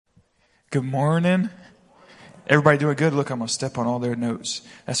Good morning. Everybody doing good? Look, I'm going to step on all their notes.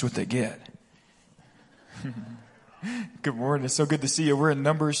 That's what they get. Good morning. It's so good to see you. We're in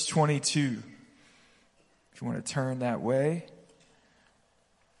Numbers 22. If you want to turn that way.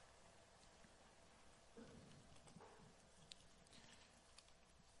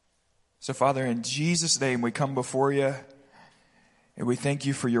 So, Father, in Jesus' name, we come before you, and we thank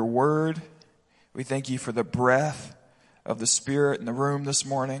you for your word. We thank you for the breath of the Spirit in the room this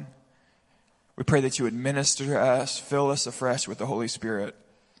morning. We pray that you would minister to us, fill us afresh with the Holy Spirit.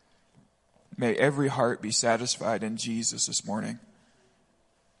 May every heart be satisfied in Jesus this morning.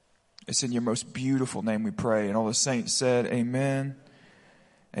 It's in your most beautiful name we pray. And all the saints said, amen.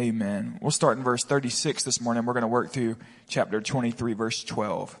 Amen. We'll start in verse 36 this morning. We're going to work through chapter 23, verse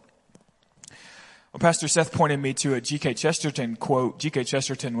 12. Well, Pastor Seth pointed me to a G.K. Chesterton quote. G.K.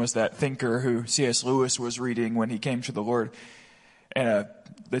 Chesterton was that thinker who C.S. Lewis was reading when he came to the Lord. And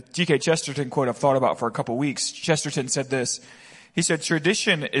the G.K. Chesterton quote I've thought about for a couple weeks. Chesterton said this. He said,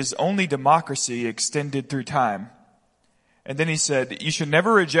 tradition is only democracy extended through time. And then he said, you should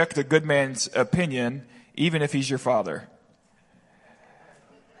never reject the good man's opinion, even if he's your father.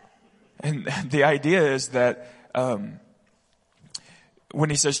 And the idea is that when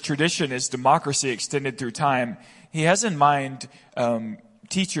he says tradition is democracy extended through time, he has in mind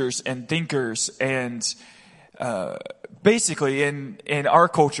teachers and thinkers and basically in our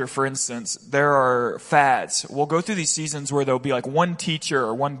culture, for instance, there are fads. We'll go through these seasons where there'll be like one teacher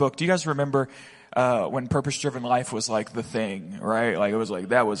or one book. Do you guys remember when Purpose-Driven Life was like the thing, right? Like it was like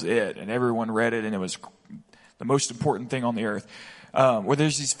that was it, and everyone read it, and it was the most important thing on the earth. Where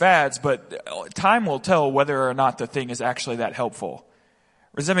there's these fads, but time will tell whether or not the thing is actually that helpful.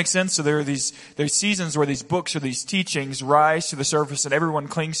 Does that make sense? So there's seasons where these books or these teachings rise to the surface and everyone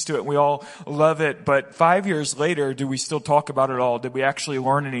clings to it and we all love it. But 5 years later, do we still talk about it all? Did we actually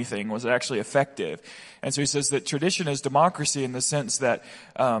learn anything? Was it actually effective? And so he says that tradition is democracy in the sense that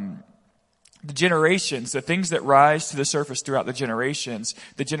the generations, the things that rise to the surface throughout the generations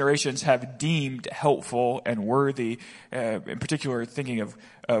have deemed helpful and worthy, in particular thinking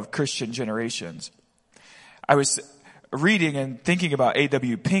of Christian generations. I was reading and thinking about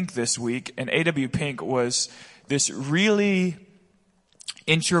A.W. Pink this week, and A.W. Pink was this really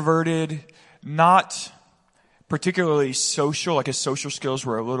introverted, not particularly social, like his social skills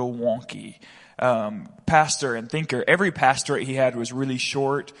were a little wonky, pastor and thinker. Every pastorate he had was really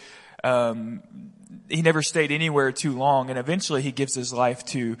short. He never stayed anywhere too long, and eventually he gives his life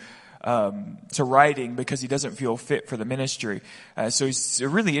to writing because he doesn't feel fit for the ministry. So he's a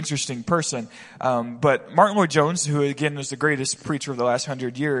really interesting person. But Martin Lloyd-Jones, who again was the greatest preacher of the last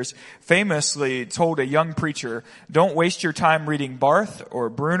 100 years, famously told a young preacher, don't waste your time reading Barth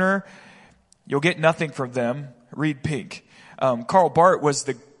or Bruner. You'll get nothing from them. Read Pink. Karl Barth was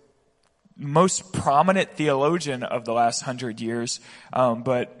the most prominent theologian of the last 100 years.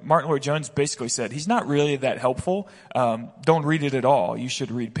 But Martin Lloyd-Jones basically said, he's not really that helpful. Don't read it at all. You should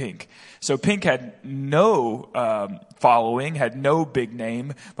read Pink. So Pink had no following, had no big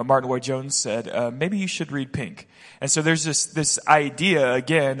name, but Martin Lloyd-Jones said, maybe you should read Pink. And so there's this idea,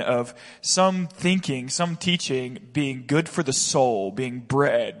 again, of some thinking, some teaching being good for the soul, being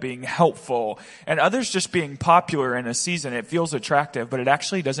bread, being helpful, and others just being popular in a season. It feels attractive, but it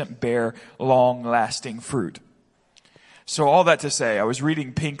actually doesn't bear long-lasting fruit. So all that to say, I was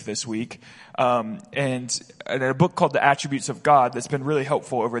reading Pink this week, and in a book called The Attributes of God that's been really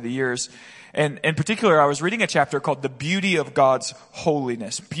helpful over the years. And in particular, I was reading a chapter called The Beauty of God's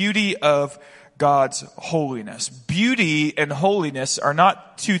Holiness. Beauty of God's holiness. Beauty and holiness are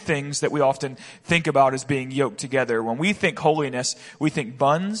not two things that we often think about as being yoked together. When we think holiness, we think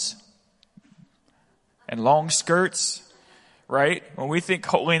buns and long skirts, right? When we think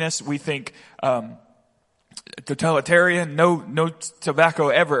holiness, we think totalitarian, no tobacco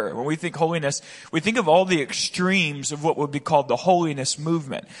ever. When we think holiness, we think of all the extremes of what would be called the holiness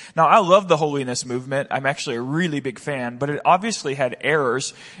movement. Now, I love the holiness movement. I'm actually a really big fan, but it obviously had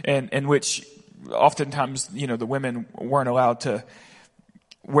errors in which oftentimes, the women weren't allowed to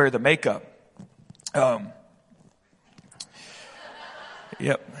wear the makeup. Yep.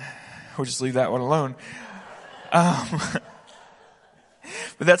 We'll just leave that one alone. But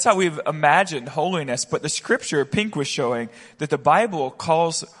that's how we've imagined holiness. But the scripture, Pink was showing, that the Bible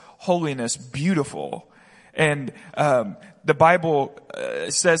calls holiness beautiful. And the Bible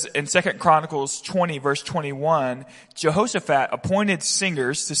says in 2 Chronicles 20, verse 21, Jehoshaphat appointed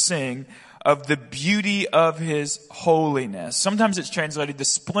singers to sing of the beauty of his holiness. Sometimes it's translated the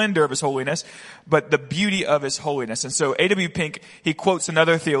splendor of his holiness, but the beauty of his holiness. And so A.W. Pink, he quotes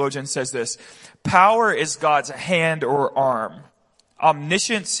another theologian, says this, power is God's hand or arm.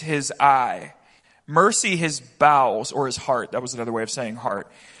 omniscience his eye, mercy his bowels or his heart. That was another way of saying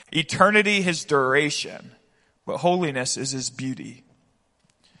heart. Eternity his duration, but holiness is his beauty.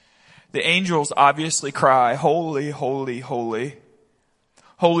 The angels obviously cry, holy, holy, holy.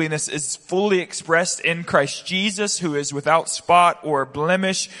 Holiness is fully expressed in Christ Jesus, who is without spot or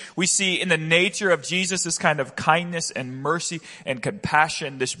blemish. We see in the nature of Jesus this kind of kindness and mercy and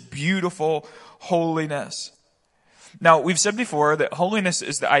compassion, this beautiful holiness. Now, we've said before that holiness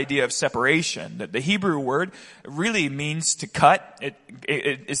is the idea of separation, that the Hebrew word really means to cut.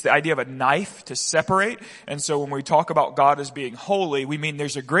 It's the idea of a knife to separate. And so when we talk about God as being holy, we mean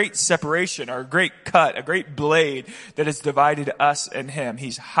there's a great separation or a great cut, a great blade that has divided us and him.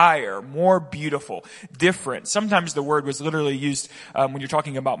 He's higher, more beautiful, different. Sometimes the word was literally used when you're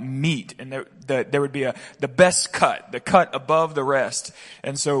talking about meat, and there would be the best cut, the cut above the rest.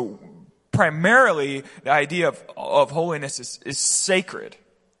 And so primarily, the idea of holiness is sacred,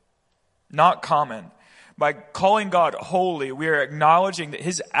 not common. By calling God holy, we are acknowledging that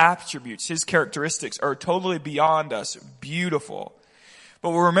his attributes, his characteristics are totally beyond us, beautiful. But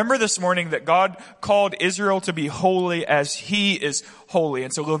we'll remember this morning that God called Israel to be holy as he is holy.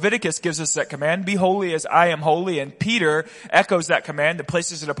 And so Leviticus gives us that command, be holy as I am holy. And Peter echoes that command and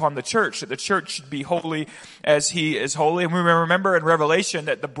places it upon the church, that the church should be holy as he is holy. And we remember in Revelation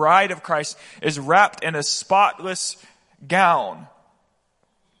that the bride of Christ is wrapped in a spotless gown.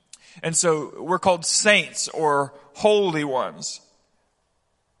 And so we're called saints or holy ones.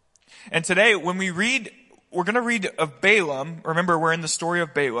 And today when we're going to read of Balaam. Remember, we're in the story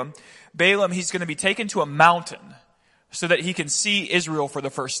of Balaam. Balaam, he's going to be taken to a mountain so that he can see Israel for the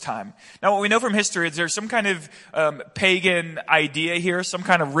first time. Now, what we know from history is there's some kind of pagan idea here, some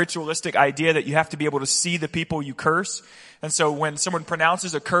kind of ritualistic idea that you have to be able to see the people you curse. And so when someone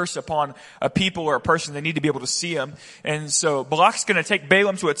pronounces a curse upon a people or a person, they need to be able to see them. And so Balak's going to take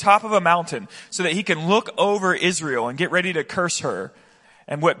Balaam to the top of a mountain so that he can look over Israel and get ready to curse her.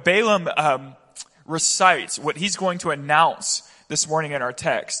 And what Balaam recites, what he's going to announce this morning in our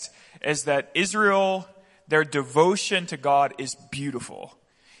text, is that Israel, their devotion to God is beautiful.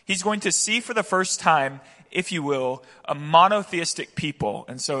 He's going to see for the first time, if you will, a monotheistic people.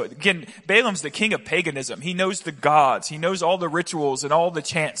 And so again, Balaam's the king of paganism. He knows the gods. He knows all the rituals and all the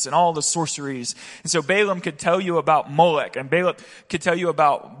chants and all the sorceries. And so Balaam could tell you about Molech, and Balaam could tell you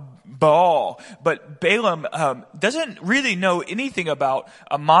about Baal, but Balaam doesn't really know anything about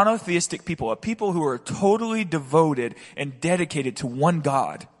a monotheistic people, a people who are totally devoted and dedicated to one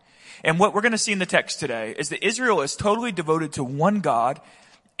God. And what we're going to see in the text today is that Israel is totally devoted to one God,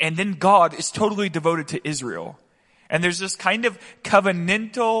 and then God is totally devoted to Israel. And there's this kind of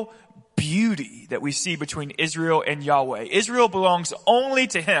covenantal beauty that we see between Israel and Yahweh. Israel belongs only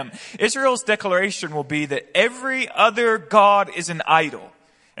to him. Israel's declaration will be that every other God is an idol.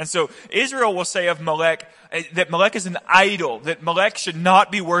 And so Israel will say of Molech that Molech is an idol, that Molech should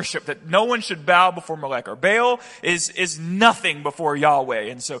not be worshipped, that no one should bow before Molech, or Baal is nothing before Yahweh.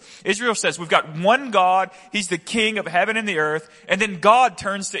 And so Israel says, we've got one God, he's the king of heaven and the earth, and then God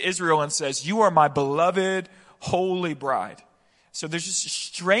turns to Israel and says, you are my beloved holy bride. So there's this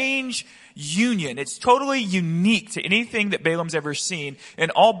strange union. It's totally unique to anything that Balaam's ever seen,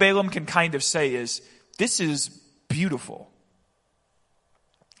 and all Balaam can kind of say is, this is beautiful.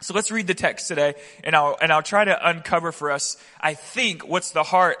 So let's read the text today, and I'll try to uncover for us, I think, what's the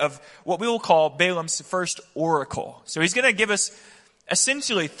heart of what we will call Balaam's first oracle. So he's going to give us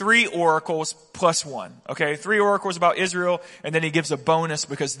essentially 3 oracles plus 1. Okay, 3 oracles about Israel, and then he gives a bonus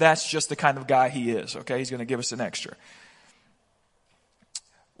because that's just the kind of guy he is. Okay, he's going to give us an extra.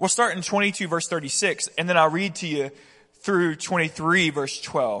 We'll start in 22 verse 36, and then I'll read to you through 23 verse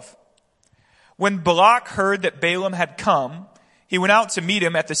 12. When Balak heard that Balaam had come, he went out to meet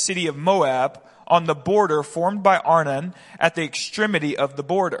him at the city of Moab on the border formed by Arnon at the extremity of the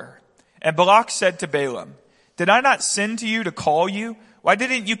border. And Balak said to Balaam, did I not send to you to call you? Why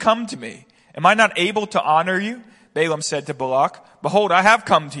didn't you come to me? Am I not able to honor you? Balaam said to Balak, behold, I have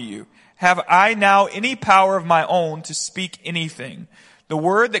come to you. Have I now any power of my own to speak anything? The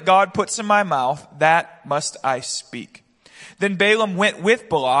word that God puts in my mouth, that must I speak. Then Balaam went with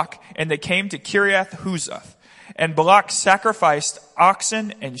Balak, and they came to Kiriath-Huzoth. And Balak sacrificed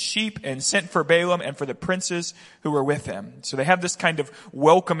oxen and sheep and sent for Balaam and for the princes who were with him. So they have this kind of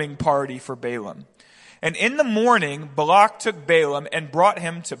welcoming party for Balaam. And in the morning, Balak took Balaam and brought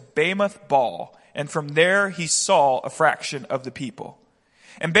him to Bamoth Baal. And from there he saw a fraction of the people.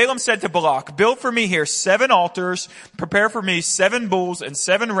 And Balaam said to Balak, build for me here 7 altars, prepare for me 7 bulls and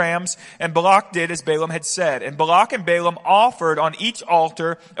 7 rams. And Balak did as Balaam had said. And Balak and Balaam offered on each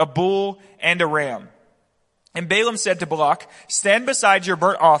altar a bull and a ram. And Balaam said to Balak, stand beside your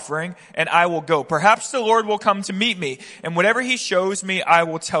burnt offering, and I will go. Perhaps the Lord will come to meet me, and whatever he shows me, I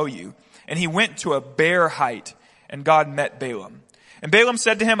will tell you. And he went to a bare height, and God met Balaam. And Balaam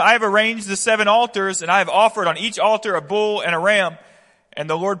said to him, I have arranged the 7 altars, and I have offered on each altar a bull and a ram. And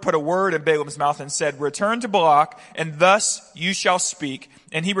the Lord put a word in Balaam's mouth and said, return to Balak, and thus you shall speak.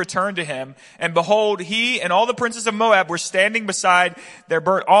 And he returned to him. And behold, he and all the princes of Moab were standing beside their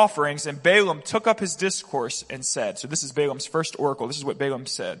burnt offerings. And Balaam took up his discourse and said, so this is Balaam's first oracle. This is what Balaam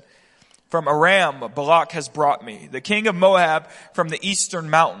said. From Aram, Balak has brought me, the king of Moab from the eastern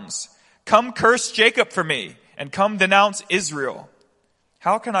mountains. Come curse Jacob for me, and come denounce Israel.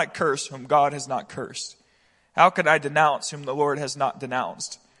 How can I curse whom God has not cursed? How could I denounce whom the Lord has not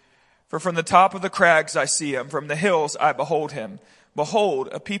denounced? For from the top of the crags I see him, from the hills I behold him. Behold,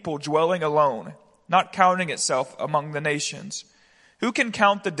 a people dwelling alone, not counting itself among the nations. Who can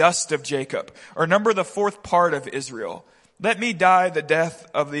count the dust of Jacob, or number the 4th part of Israel? Let me die the death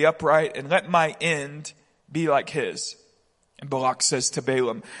of the upright, and let my end be like his. And Balak says to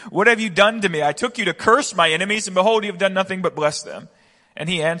Balaam, what have you done to me? I took you to curse my enemies, and behold, you have done nothing but bless them. And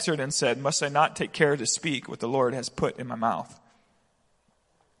he answered and said, must I not take care to speak what the Lord has put in my mouth?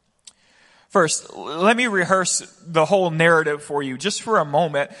 First, let me rehearse the whole narrative for you just for a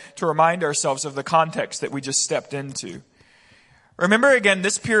moment to remind ourselves of the context that we just stepped into. Remember again,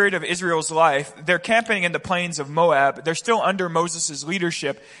 this period of Israel's life, they're camping in the plains of Moab. They're still under Moses'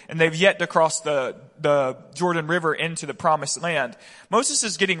 leadership, and they've yet to cross the Jordan River into the promised land. Moses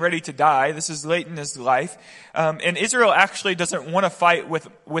is getting ready to die. This is late in his life. And Israel actually doesn't want to fight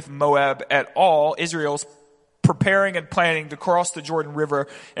with Moab at all. Israel's preparing and planning to cross the Jordan River.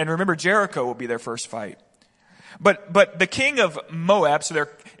 And remember, Jericho will be their first fight. But the king of Moab, so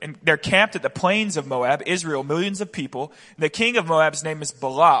they're camped at the plains of Moab, Israel, millions of people. The king of Moab's name is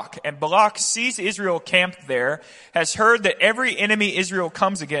Balak. And Balak sees Israel camped there, has heard that every enemy Israel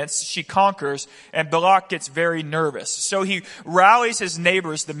comes against, she conquers, and Balak gets very nervous. So he rallies his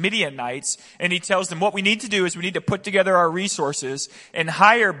neighbors, the Midianites, and he tells them what we need to do is we need to put together our resources and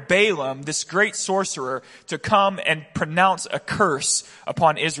hire Balaam, this great sorcerer, to come and pronounce a curse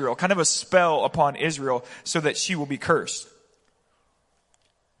upon Israel, kind of a spell upon Israel, so that she will be cursed.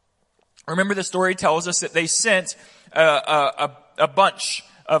 Remember, the story tells us that they sent a bunch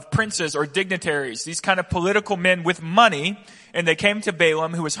of princes or dignitaries, these kind of political men with money, and they came to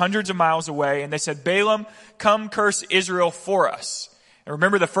Balaam, who was hundreds of miles away, and they said, Balaam, come curse Israel for us. And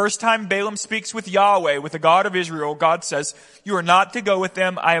remember, the first time Balaam speaks with Yahweh, with the God of Israel, God says, you are not to go with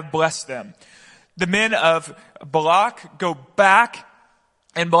them, I have blessed them. The men of Balak go back,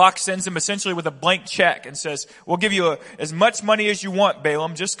 and Balak sends him essentially with a blank check and says, we'll give you as much money as you want,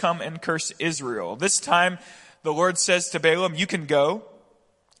 Balaam. Just come and curse Israel. This time, the Lord says to Balaam, you can go.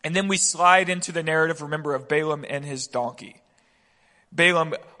 And then we slide into the narrative, remember, of Balaam and his donkey.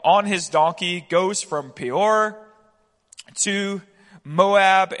 Balaam, on his donkey, goes from Peor to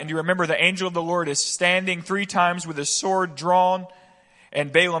Moab. And you remember the angel of the Lord is standing 3 times with his sword drawn.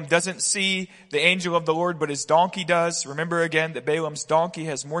 And Balaam doesn't see the angel of the Lord, but his donkey does. Remember again that Balaam's donkey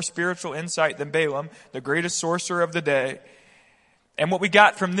has more spiritual insight than Balaam, the greatest sorcerer of the day. And what we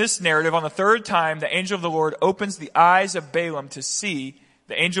got from this narrative, on the 3rd time, the angel of the Lord opens the eyes of Balaam to see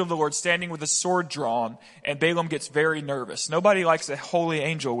the angel of the Lord standing with a sword drawn, and Balaam gets very nervous. Nobody likes a holy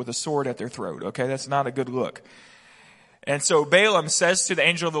angel with a sword at their throat, okay? That's not a good look. And so Balaam says to the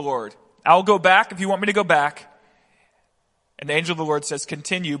angel of the Lord, I'll go back if you want me to go back. And the angel of the Lord says,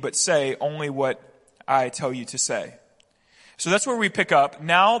 continue, but say only what I tell you to say. So that's where we pick up.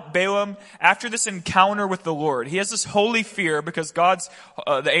 Now Balaam, after this encounter with the Lord, he has this holy fear because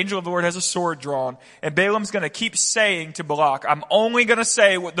the angel of the Lord has a sword drawn. And Balaam's going to keep saying to Balak, I'm only going to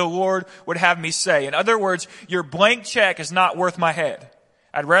say what the Lord would have me say. In other words, your blank check is not worth my head.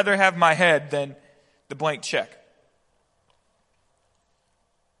 I'd rather have my head than the blank check.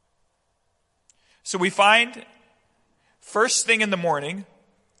 So we find, first thing in the morning,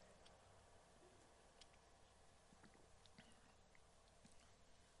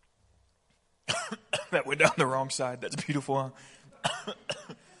 that went down the wrong side. That's beautiful,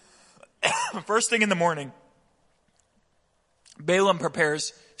 huh? First thing in the morning, Balaam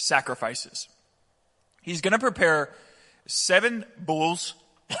prepares sacrifices. He's going to prepare 7 bulls.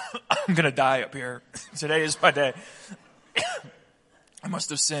 I'm going to die up here. Today is my day. I must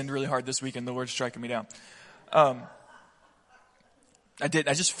have sinned really hard this weekend. The Lord's striking me down. I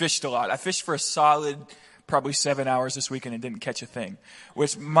just fished a lot. I fished for a solid probably 7 hours this weekend and didn't catch a thing,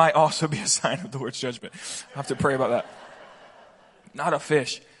 which might also be a sign of the Lord's judgment. I'll have to pray about that. Not a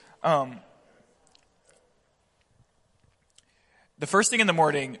fish. The first thing in the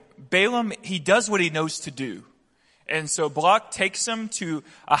morning, Balaam, he does what he knows to do. And so Balak takes him to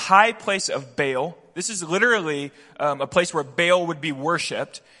a high place of Baal. This is literally a place where Baal would be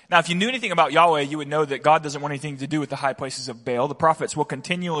worshipped. Now, if you knew anything about Yahweh, you would know that God doesn't want anything to do with the high places of Baal. The prophets will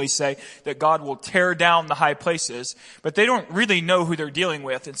continually say that God will tear down the high places, but they don't really know who they're dealing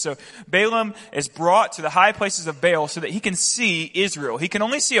with. And so Balaam is brought to the high places of Baal so that he can see Israel. He can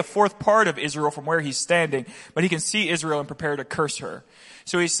only see a fourth part of Israel from where he's standing, but he can see Israel and prepare to curse her.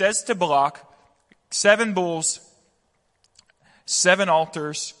 So he says to Balak, 7 bulls, 7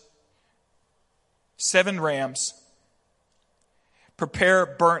 altars, 7 rams, prepare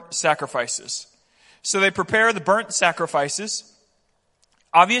burnt sacrifices. So they prepare the burnt sacrifices.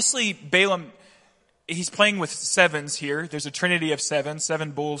 Obviously, Balaam, he's playing with sevens here. There's a trinity of 7,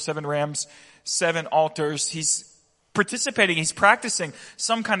 7 bulls, 7 rams, 7 altars. He's participating, he's practicing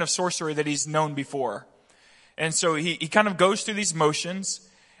some kind of sorcery that he's known before. And so he kind of goes through these motions.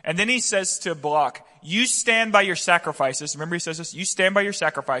 And then he says to Balak, you stand by your sacrifices. Remember he says this, you stand by your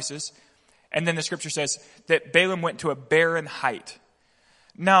sacrifices. And then the scripture says that Balaam went to a barren height.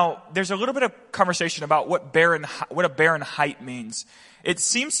 Now, there's a little bit of conversation about what a barren height means. It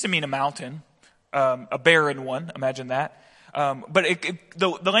seems to mean a mountain, a barren one, imagine that. But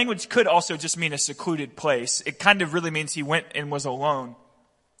the language could also just mean a secluded place. It kind of really means he went and was alone.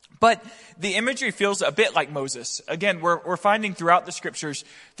 But the imagery feels a bit like Moses. Again, we're finding throughout the scriptures,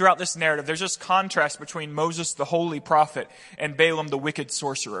 throughout this narrative, there's this contrast between Moses, the holy prophet, and Balaam, the wicked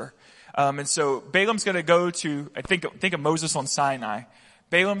sorcerer. And so Balaam's going to go to, think of Moses on Sinai.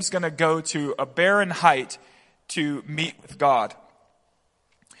 Balaam's going to go to a barren height to meet with God.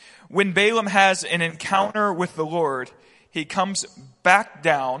 When Balaam has an encounter with the Lord, he comes back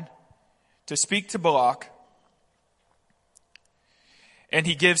down to speak to Balak, and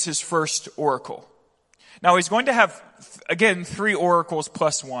he gives his first oracle. Now he's going to have, again, 3 oracles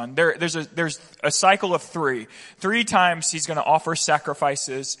plus 1. There's a cycle of 3. 3 times he's going to offer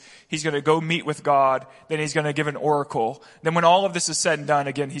sacrifices. He's going to go meet with God. Then he's going to give an oracle. Then when all of this is said and done,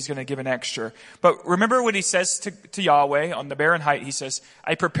 again, he's going to give an extra. But remember what he says to Yahweh on the barren height. He says,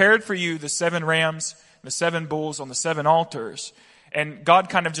 I prepared for you the 7 rams, the 7 bulls on the 7 altars. And God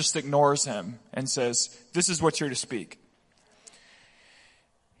kind of just ignores him and says, this is what you're to speak.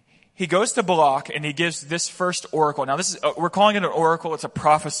 He goes to Balak and he gives this first oracle. Now this is, we're calling it an oracle. It's a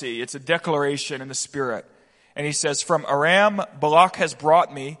prophecy. It's a declaration in the spirit. And he says, from Aram, Balak has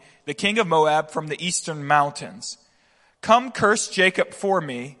brought me, the king of Moab, from the eastern mountains. Come curse Jacob for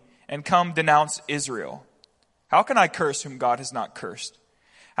me and come denounce Israel. How can I curse whom God has not cursed?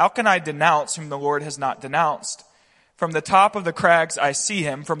 How can I denounce whom the Lord has not denounced? From the top of the crags I see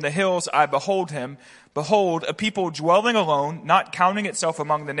him. From the hills I behold him. Behold, a people dwelling alone, not counting itself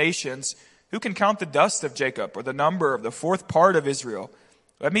among the nations. Who can count the dust of Jacob or the number of the 4th part of Israel?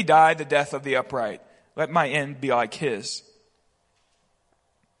 Let me die the death of the upright. Let my end be like his.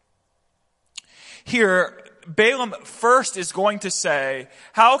 Here, Balaam first is going to say,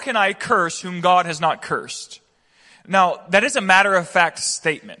 how can I curse whom God has not cursed? Now, that is a matter-of-fact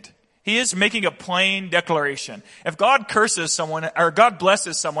statement. He is making a plain declaration. If God curses someone, or God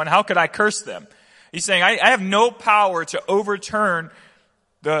blesses someone, how could I curse them? He's saying, I have no power to overturn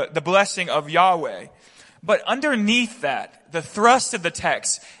the blessing of Yahweh. But underneath that, the thrust of the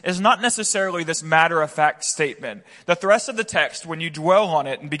text is not necessarily this matter-of-fact statement. The thrust of the text, when you dwell on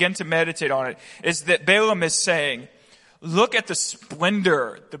it and begin to meditate on it, is that Balaam is saying, look at the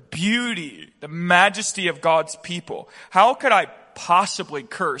splendor, the beauty, the majesty of God's people. How could I possibly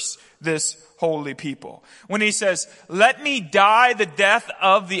curse this holy people? When he says, let me die the death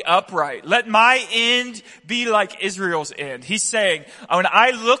of the upright. Let my end be like Israel's end. He's saying, when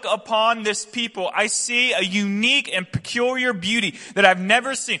I look upon this people, I see a unique and peculiar beauty that I've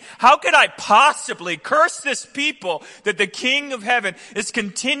never seen. How could I possibly curse this people that the King of Heaven is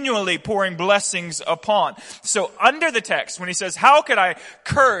continually pouring blessings upon? So under the text, when he says, how could I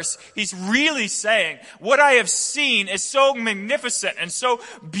curse? He's really saying, what I have seen is so magnificent and so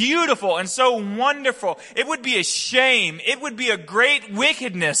beautiful and so wonderful. It would be a shame. It would be a great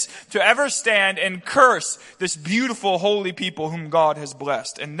wickedness to ever stand and curse this beautiful holy people whom God has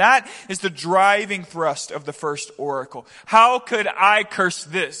blessed. And that is the driving thrust of the first oracle. How could I curse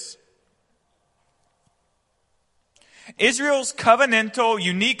this? Israel's covenantal,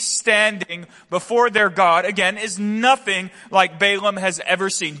 unique standing before their God, again, is nothing like Balaam has ever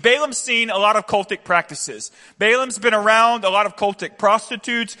seen. Balaam's seen a lot of cultic practices. Balaam's been around a lot of cultic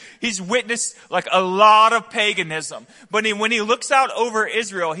prostitutes. He's witnessed like a lot of paganism. But when he looks out over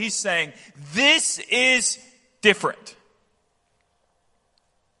Israel, he's saying, this is different.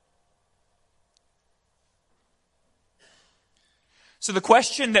 So the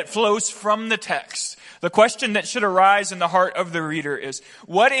question that flows from the text, the question that should arise in the heart of the reader is,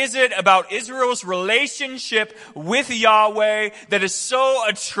 what is it about Israel's relationship with Yahweh that is so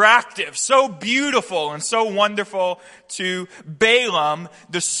attractive, so beautiful, and so wonderful to Balaam,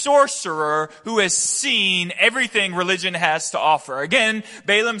 the sorcerer who has seen everything religion has to offer? Again,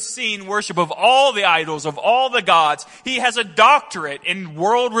 Balaam's seen worship of all the idols, of all the gods. He has a doctorate in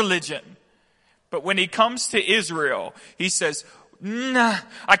world religion. But when he comes to Israel, he says, nah,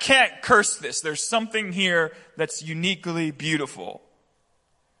 I can't curse this. There's something here that's uniquely beautiful.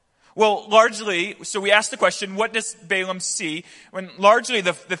 Well, largely, so we ask the question, what does Balaam see? When largely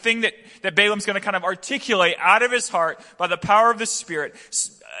the thing that Balaam's going to kind of articulate out of his heart by the power of the Spirit,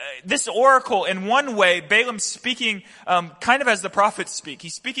 this oracle, in one way, Balaam's speaking kind of as the prophets speak.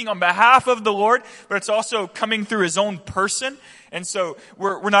 He's speaking on behalf of the Lord, but it's also coming through his own person. And so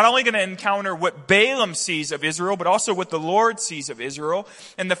we're not only going to encounter what Balaam sees of Israel, but also what the Lord sees of Israel.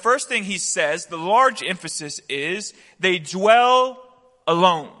 And the first thing he says, the large emphasis is, they dwell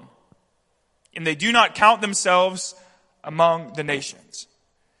alone, and they do not count themselves among the nations.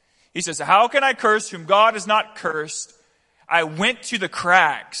 He says, how can I curse whom God has not cursed? I went to the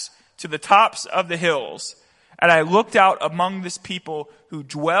crags, to the tops of the hills, and I looked out among this people who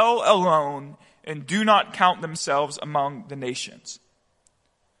dwell alone and do not count themselves among the nations.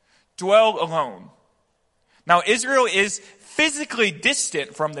 Dwell alone. Now, Israel is physically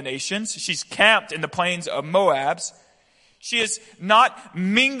distant from the nations. She's camped in the plains of Moab. She is not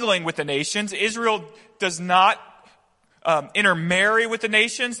mingling with the nations. Israel does not intermarry with the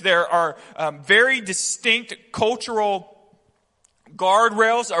nations. There are very distinct cultural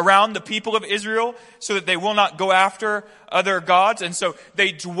guardrails around the people of Israel so that they will not go after other gods. And so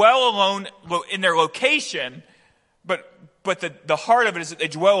they dwell alone in their location, but the heart of it is that they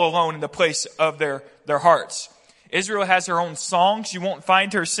dwell alone in the place of their hearts. Israel has her own songs. You won't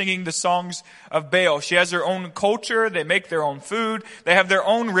find her singing the songs of Baal. She has her own culture. They make their own food. They have their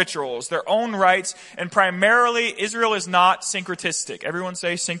own rituals, their own rites. And primarily, Israel is not syncretistic. Everyone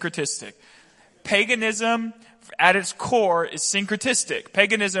say syncretistic. Paganism at its core is syncretistic.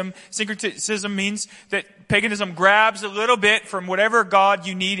 Syncretism means that paganism grabs a little bit from whatever god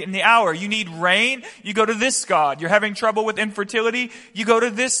you need in the hour. You need rain, you go to this god. You're having trouble with infertility, you go to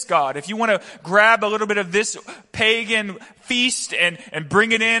this god. If you want to grab a little bit of this pagan feast and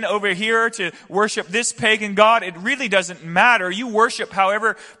bring it in over here to worship this pagan god, it really doesn't matter. You worship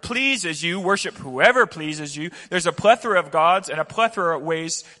however pleases you, worship whoever pleases you. There's a plethora of gods and a plethora of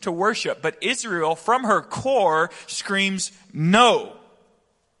ways to worship. But Israel, from her core, screams no.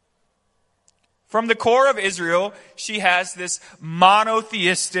 From the core of Israel, she has this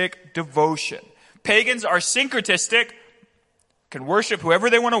monotheistic devotion. Pagans are syncretistic, can worship whoever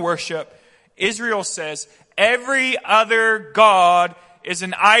they want to worship. Israel says every other god is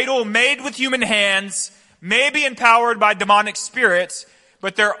an idol made with human hands, maybe empowered by demonic spirits,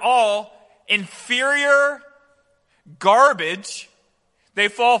 but they're all inferior garbage. They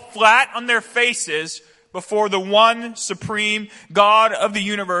fall flat on their faces before the one supreme God of the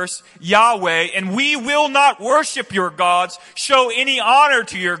universe, Yahweh. And we will not worship your gods, show any honor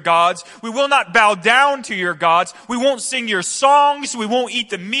to your gods. We will not bow down to your gods. We won't sing your songs. We won't eat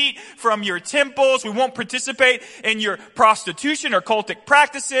the meat from your temples. We won't participate in your prostitution or cultic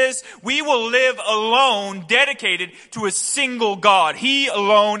practices. We will live alone, dedicated to a single God. He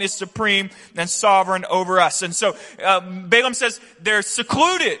alone is supreme and sovereign over us. And so Balaam says they're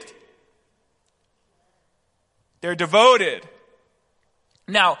secluded. They're devoted.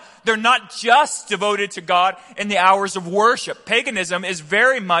 Now, they're not just devoted to God in the hours of worship. Paganism is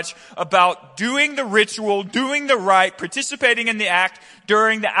very much about doing the ritual, doing the rite, participating in the act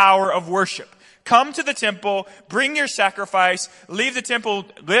during the hour of worship. Come to the temple, bring your sacrifice, leave the temple,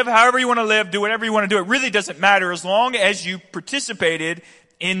 live however you want to live, do whatever you want to do. It really doesn't matter as long as you participated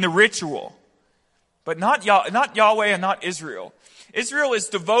in the ritual. But not Yahweh and not Israel. Israel is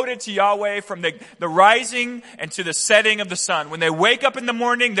devoted to Yahweh from the rising and to the setting of the sun. When they wake up in the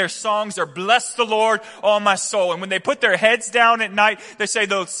morning, their songs are, bless the Lord, all my soul. And when they put their heads down at night, they say,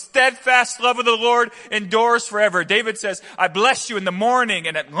 the steadfast love of the Lord endures forever. David says, I bless you in the morning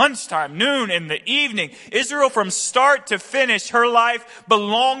and at lunchtime, noon, and the evening. Israel, from start to finish, her life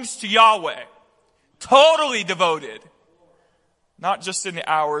belongs to Yahweh. Totally devoted. Not just in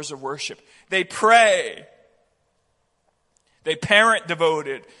the hours of worship. They pray. They parent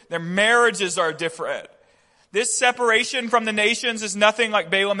devoted. Their marriages are different. This separation from the nations is nothing like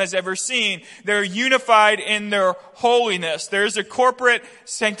Balaam has ever seen. They're unified in their holiness. There's a corporate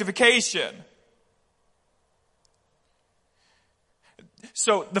sanctification.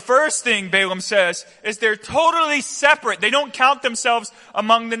 So the first thing Balaam says is they're totally separate. They don't count themselves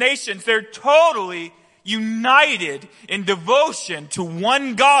among the nations. They're totally united in devotion to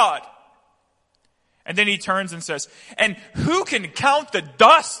one God. And then he turns and says, and who can count the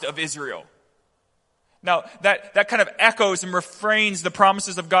dust of Israel? Now, that kind of echoes and refrains the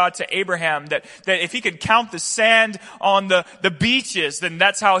promises of God to Abraham, that if he could count the sand on the beaches, then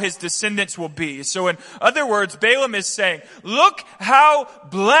that's how his descendants will be. So in other words, Balaam is saying, look how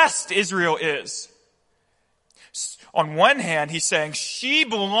blessed Israel is. On one hand, he's saying she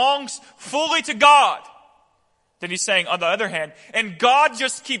belongs fully to God. Then he's saying, on the other hand, and God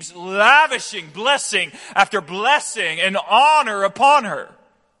just keeps lavishing blessing after blessing and honor upon her.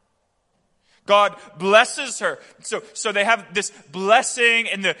 God blesses her. So they have this blessing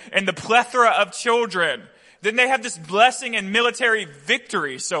and the plethora of children. Then they have this blessing and military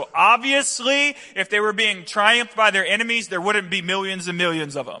victory. So obviously, if they were being triumphed by their enemies, there wouldn't be millions and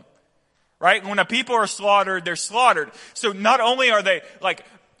millions of them. Right? When a people are slaughtered, they're slaughtered. So not only are they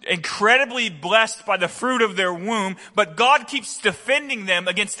incredibly blessed by the fruit of their womb, but God keeps defending them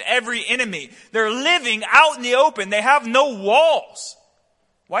against every enemy. They're living out in the open. They have no walls.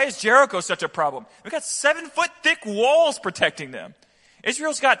 Why is Jericho such a problem? We've got 7-foot thick walls protecting them.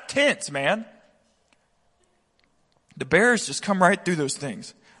 Israel's got tents, man. The bears just come right through those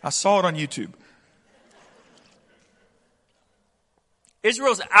things. I saw it on YouTube.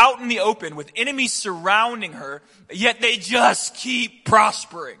 Israel's out in the open with enemies surrounding her, yet they just keep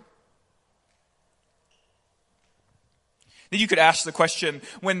prospering. Then you could ask the question,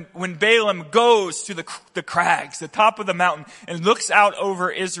 when Balaam goes to the crags, the top of the mountain, and looks out over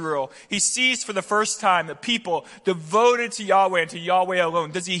Israel, he sees for the first time the people devoted to Yahweh and to Yahweh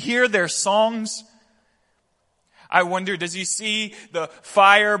alone. Does he hear their songs? I wonder, does he see the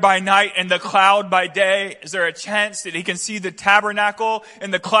fire by night and the cloud by day? Is there a chance that he can see the tabernacle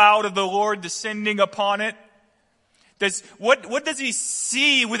and the cloud of the Lord descending upon it? What does he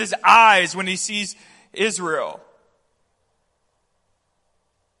see with his eyes when he sees Israel?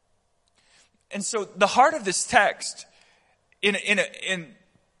 And so the heart of this text is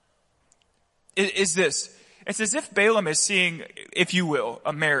this. It's as if Balaam is seeing, if you will,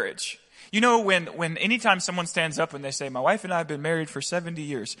 a marriage. You know, when anytime someone stands up and they say, my wife and I have been married for 70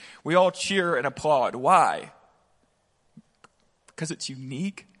 years, we all cheer and applaud. Why? Because it's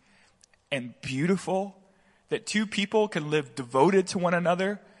unique and beautiful that two people can live devoted to one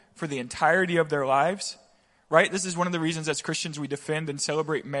another for the entirety of their lives. Right? This is one of the reasons as Christians we defend and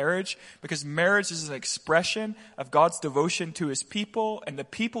celebrate marriage, because marriage is an expression of God's devotion to his people and the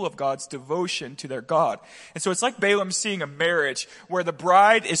people of God's devotion to their God. And so it's like Balaam seeing a marriage where the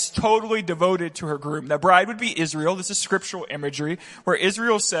bride is totally devoted to her groom. The bride would be Israel. This is scriptural imagery where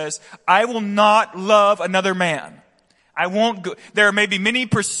Israel says, I will not love another man. I won't go. There may be many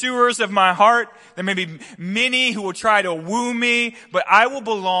pursuers of my heart. There may be many who will try to woo me, but I will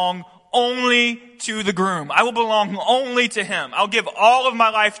belong only to the groom. I will belong only to him. I'll give all of my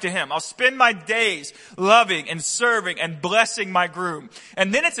life to him. I'll spend my days loving and serving and blessing my groom.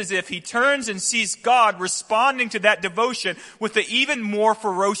 And then it's as if he turns and sees God responding to that devotion with the even more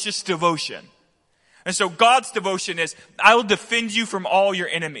ferocious devotion. And so God's devotion is, I will defend you from all your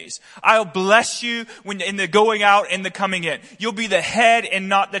enemies. I'll bless you when in the going out and the coming in. You'll be the head and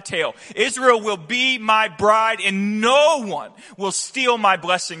not the tail. Israel will be my bride and no one will steal my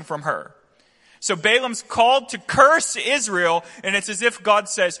blessing from her. So Balaam's called to curse Israel, and it's as if God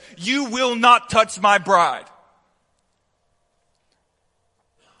says, you will not touch my bride.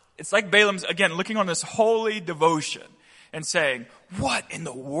 It's like Balaam's, again, looking on this holy devotion and saying, what in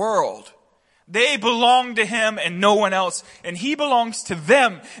the world? They belong to him and no one else, and he belongs to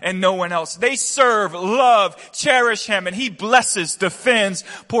them and no one else. They serve, love, cherish him, and he blesses, defends,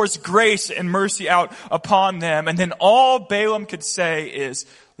 pours grace and mercy out upon them. And then all Balaam could say is,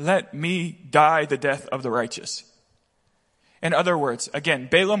 let me die the death of the righteous. In other words, again,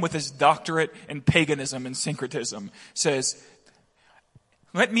 Balaam with his doctorate in paganism and syncretism says,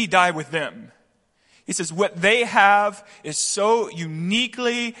 let me die with them. He says, what they have is so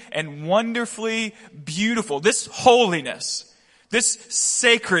uniquely and wonderfully beautiful. This holiness, this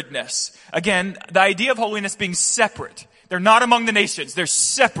sacredness. Again, the idea of holiness being separate. They're not among the nations. They're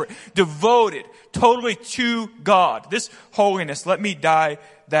separate, devoted, totally to God. This holiness, let me die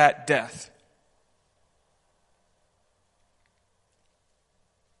that death.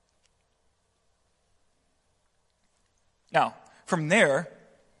 Now, from there,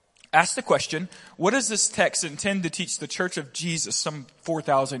 ask the question, what does this text intend to teach the church of Jesus some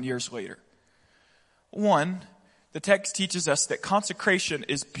 4,000 years later? One, the text teaches us that consecration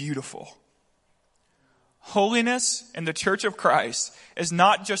is beautiful. Holiness in the Church of Christ is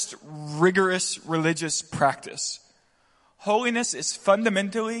not just rigorous religious practice. Holiness is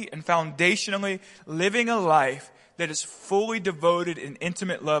fundamentally and foundationally living a life that is fully devoted in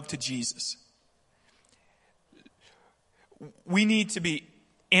intimate love to Jesus. We need to be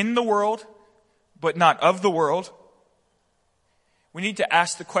in the world, but not of the world. We need to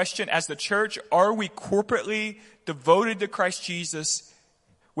ask the question as the church, are we corporately devoted to Christ Jesus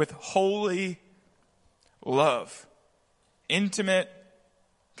with holy love, intimate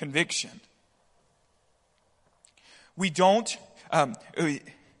conviction? We don't,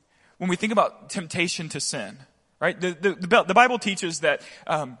 when we think about temptation to sin, right? The Bible teaches that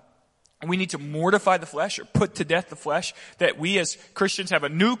we need to mortify the flesh or put to death the flesh, that we as Christians have a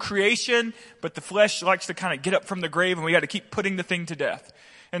new creation, but the flesh likes to kind of get up from the grave and we got to keep putting the thing to death.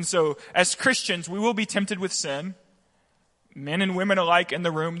 And so as Christians, we will be tempted with sin. Men and women alike in the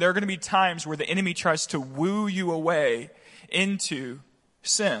room, there are going to be times where the enemy tries to woo you away into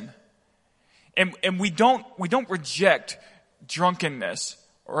sin. And we don't reject drunkenness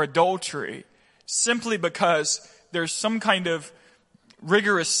or adultery simply because there's some kind of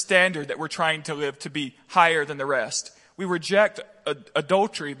rigorous standard that we're trying to live to be higher than the rest. We reject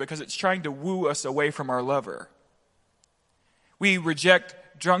adultery because it's trying to woo us away from our lover. We reject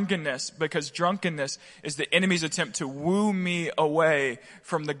drunkenness because drunkenness is the enemy's attempt to woo me away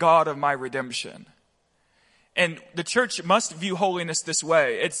from the God of my redemption. And the church must view holiness this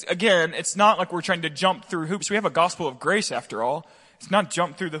way. It's not like we're trying to jump through hoops. We have a gospel of grace after all. It's not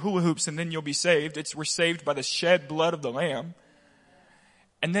jump through the hula hoops and then you'll be saved. We're saved by the shed blood of the Lamb.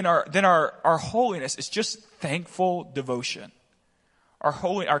 And then our holiness is just thankful devotion.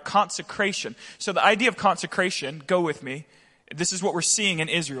 Our consecration. So the idea of consecration, go with me. This is what we're seeing in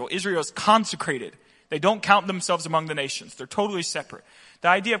Israel. Israel is consecrated. They don't count themselves among the nations. They're totally separate. The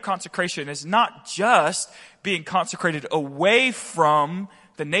idea of consecration is not just being consecrated away from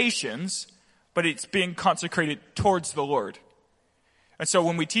the nations, but it's being consecrated towards the Lord. And so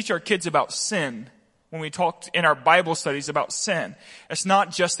when we teach our kids about sin, when we talk in our Bible studies about sin, it's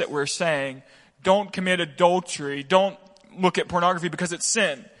not just that we're saying, don't commit adultery, don't look at pornography because it's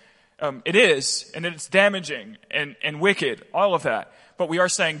sin. It is, and it's damaging and wicked, all of that. But we are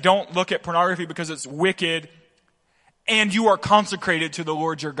saying, don't look at pornography because it's wicked and you are consecrated to the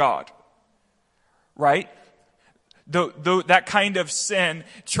Lord your God. Right? That kind of sin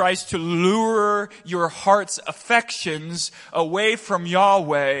tries to lure your heart's affections away from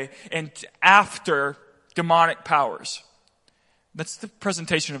Yahweh and after demonic powers. That's the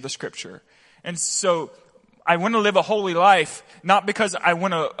presentation of the scripture. And so I want to live a holy life, not because I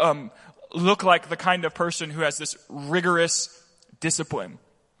want to look like the kind of person who has this rigorous discipline.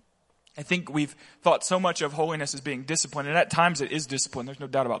 I think we've thought so much of holiness as being discipline, and at times it is discipline. There's no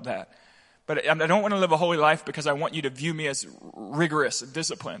doubt about that. But I don't want to live a holy life because I want you to view me as rigorous and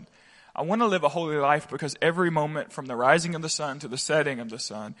disciplined. I want to live a holy life because every moment from the rising of the sun to the setting of the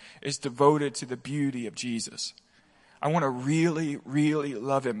sun is devoted to the beauty of Jesus. I want to really, really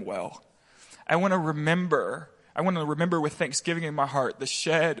love him well. I want to remember with thanksgiving in my heart the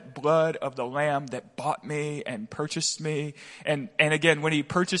shed blood of the Lamb that bought me and purchased me. And again, when he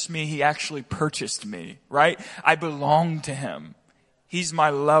purchased me, he actually purchased me, right? I belong to him. He's my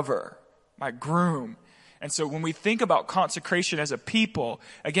lover, my groom. And so when we think about consecration as a people,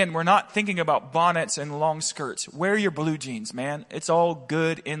 again, we're not thinking about bonnets and long skirts. Wear your blue jeans, man. It's all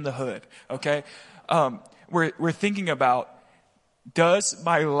good in the hood, okay? We're thinking about, does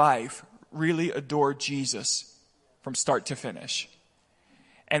my life really adore Jesus from start to finish?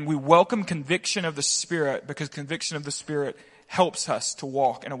 And we welcome conviction of the Spirit because conviction of the Spirit helps us to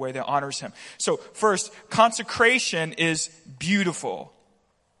walk in a way that honors him. So first, consecration is beautiful.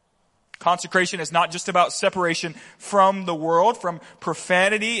 Consecration is not just about separation from the world, from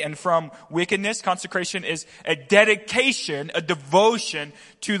profanity and from wickedness. Consecration is a dedication, a devotion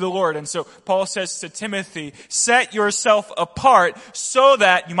to the Lord. And so Paul says to Timothy, set yourself apart so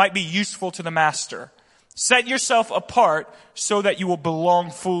that you might be useful to the master. Set yourself apart so that you will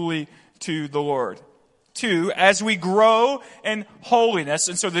belong fully to the Lord. 2, as we grow in holiness,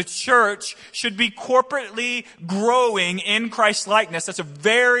 and so the church should be corporately growing in Christ's likeness. That's a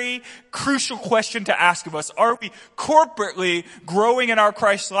very crucial question to ask of us. Are we corporately growing in our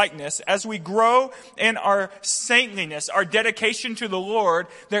Christ likeness? As we grow in our saintliness, our dedication to the Lord,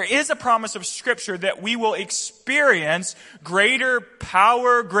 there is a promise of Scripture that we will experience greater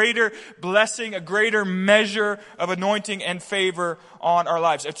power, greater blessing, a greater measure of anointing and favor on our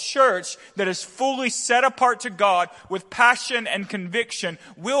lives. A church that is fully set apart to God with passion and conviction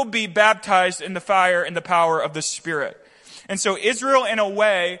will be baptized in the fire and the power of the Spirit. And so Israel, in a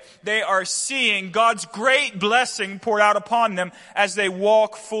way, they are seeing God's great blessing poured out upon them as they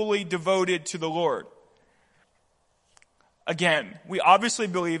walk fully devoted to the Lord. Again, we obviously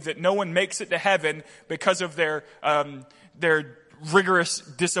believe that no one makes it to heaven because of their rigorous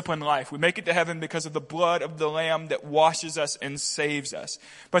disciplined life. We make it to heaven because of the blood of the Lamb that washes us and saves us.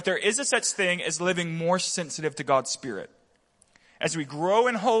 But there is a such thing as living more sensitive to God's Spirit. As we grow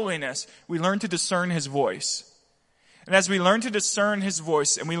in holiness, we learn to discern His voice. And as we learn to discern His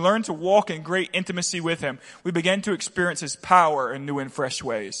voice and we learn to walk in great intimacy with Him, we begin to experience His power in new and fresh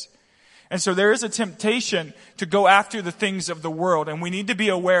ways. And so there is a temptation to go after the things of the world. And we need to be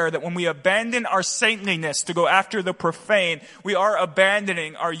aware that when we abandon our saintliness to go after the profane, we are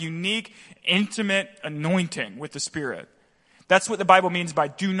abandoning our unique, intimate anointing with the Spirit. That's what the Bible means by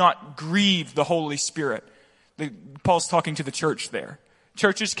do not grieve the Holy Spirit. Paul's talking to the church there.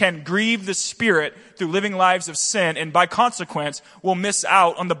 Churches can grieve the Spirit through living lives of sin, and by consequence will miss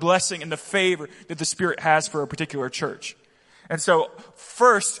out on the blessing and the favor that the Spirit has for a particular church. And so,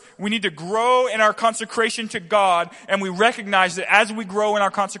 first, we need to grow in our consecration to God, and we recognize that as we grow in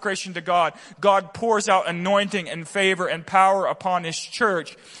our consecration to God, God pours out anointing and favor and power upon His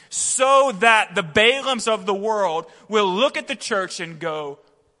church, so that the Balaams of the world will look at the church and go,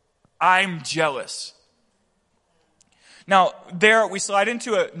 I'm jealous. Now, there we slide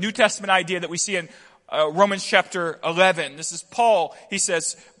into a New Testament idea that we see in Romans chapter 11. This is Paul. He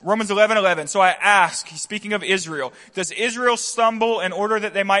says, Romans 11:11. So I ask, he's speaking of Israel, does Israel stumble in order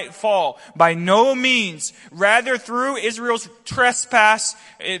that they might fall? By no means. Rather, through Israel's trespass,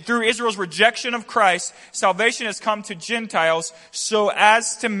 through Israel's rejection of Christ, salvation has come to Gentiles so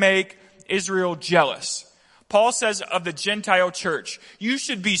as to make Israel jealous. Paul says of the Gentile church, you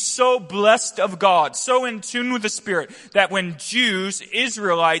should be so blessed of God, so in tune with the Spirit, that when Jews,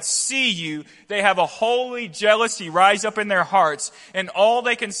 Israelites, see you, they have a holy jealousy rise up in their hearts, and all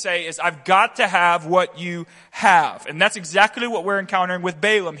they can say is, I've got to have what you have. And that's exactly what we're encountering with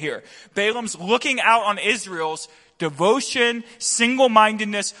Balaam here. Balaam's looking out on Israel's devotion,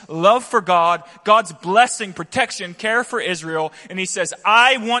 single-mindedness, love for God, God's blessing, protection, care for Israel, and he says,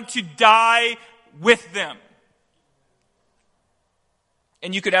 I want to die with them.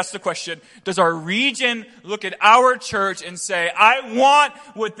 And you could ask the question, does our region look at our church and say, I want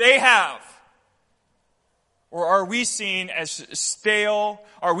what they have? Or are we seen as stale?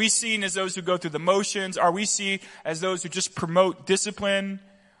 Are we seen as those who go through the motions? Are we seen as those who just promote discipline?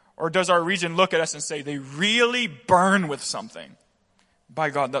 Or does our region look at us and say, they really burn with something? By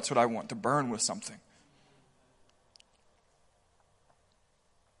God, that's what I want, to burn with something.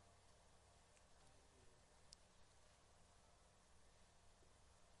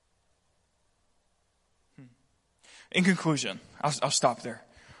 In conclusion, I'll stop there.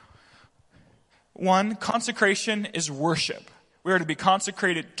 1, consecration is worship. We are to be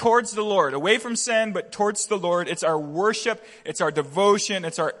consecrated towards the Lord, away from sin, but towards the Lord. It's our worship, it's our devotion,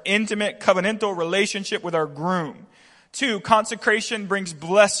 it's our intimate covenantal relationship with our groom. 2, consecration brings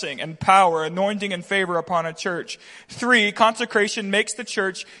blessing and power, anointing and favor upon a church. 3, consecration makes the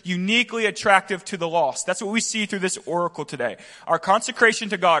church uniquely attractive to the lost. That's what we see through this oracle today. Our consecration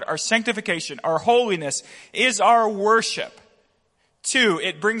to God, our sanctification, our holiness is our worship. 2,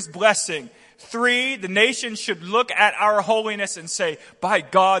 it brings blessing. 3, the nation should look at our holiness and say, by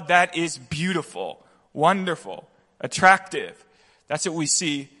God, that is beautiful, wonderful, attractive. That's what we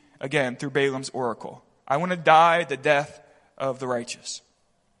see, again, through Balaam's oracle. I want to die the death of the righteous.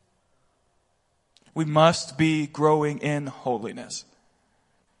 We must be growing in holiness.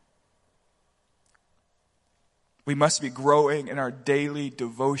 We must be growing in our daily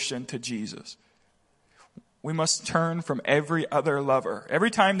devotion to Jesus. We must turn from every other lover. Every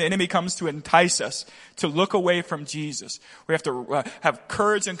time the enemy comes to entice us to look away from Jesus, we have to have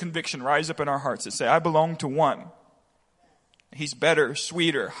courage and conviction rise up in our hearts and say, I belong to one. He's better,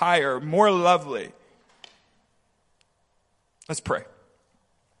 sweeter, higher, more lovely. Let's pray.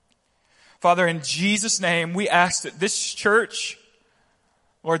 Father, in Jesus' name, we ask that this church,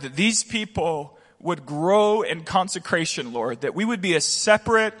 Lord, that these people would grow in consecration, Lord, that we would be a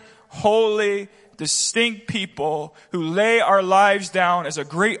separate, holy, distinct people who lay our lives down as a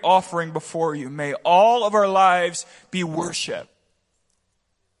great offering before you. May all of our lives be worship.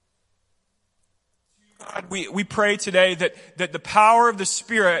 God, we pray today that the power of the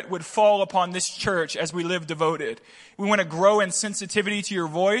Spirit would fall upon this church as we live devoted. We want to grow in sensitivity to your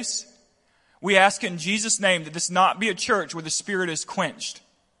voice. We ask in Jesus' name that this not be a church where the Spirit is quenched.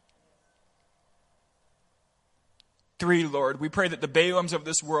 3, Lord, we pray that the Balaams of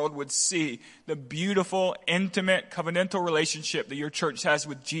this world would see the beautiful, intimate, covenantal relationship that your church has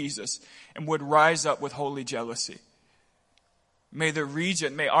with Jesus and would rise up with holy jealousy.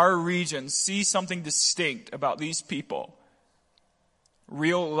 May our region see something distinct about these people.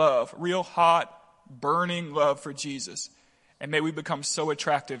 Real love, real hot, burning love for Jesus. And may we become so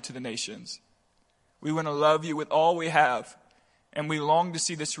attractive to the nations. We want to love you with all we have. And we long to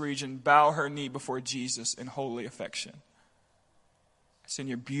see this region bow her knee before Jesus in holy affection. It's in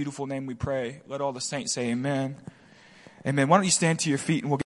your beautiful name we pray. Let all the saints say amen. Amen. Why don't you stand to your feet and we'll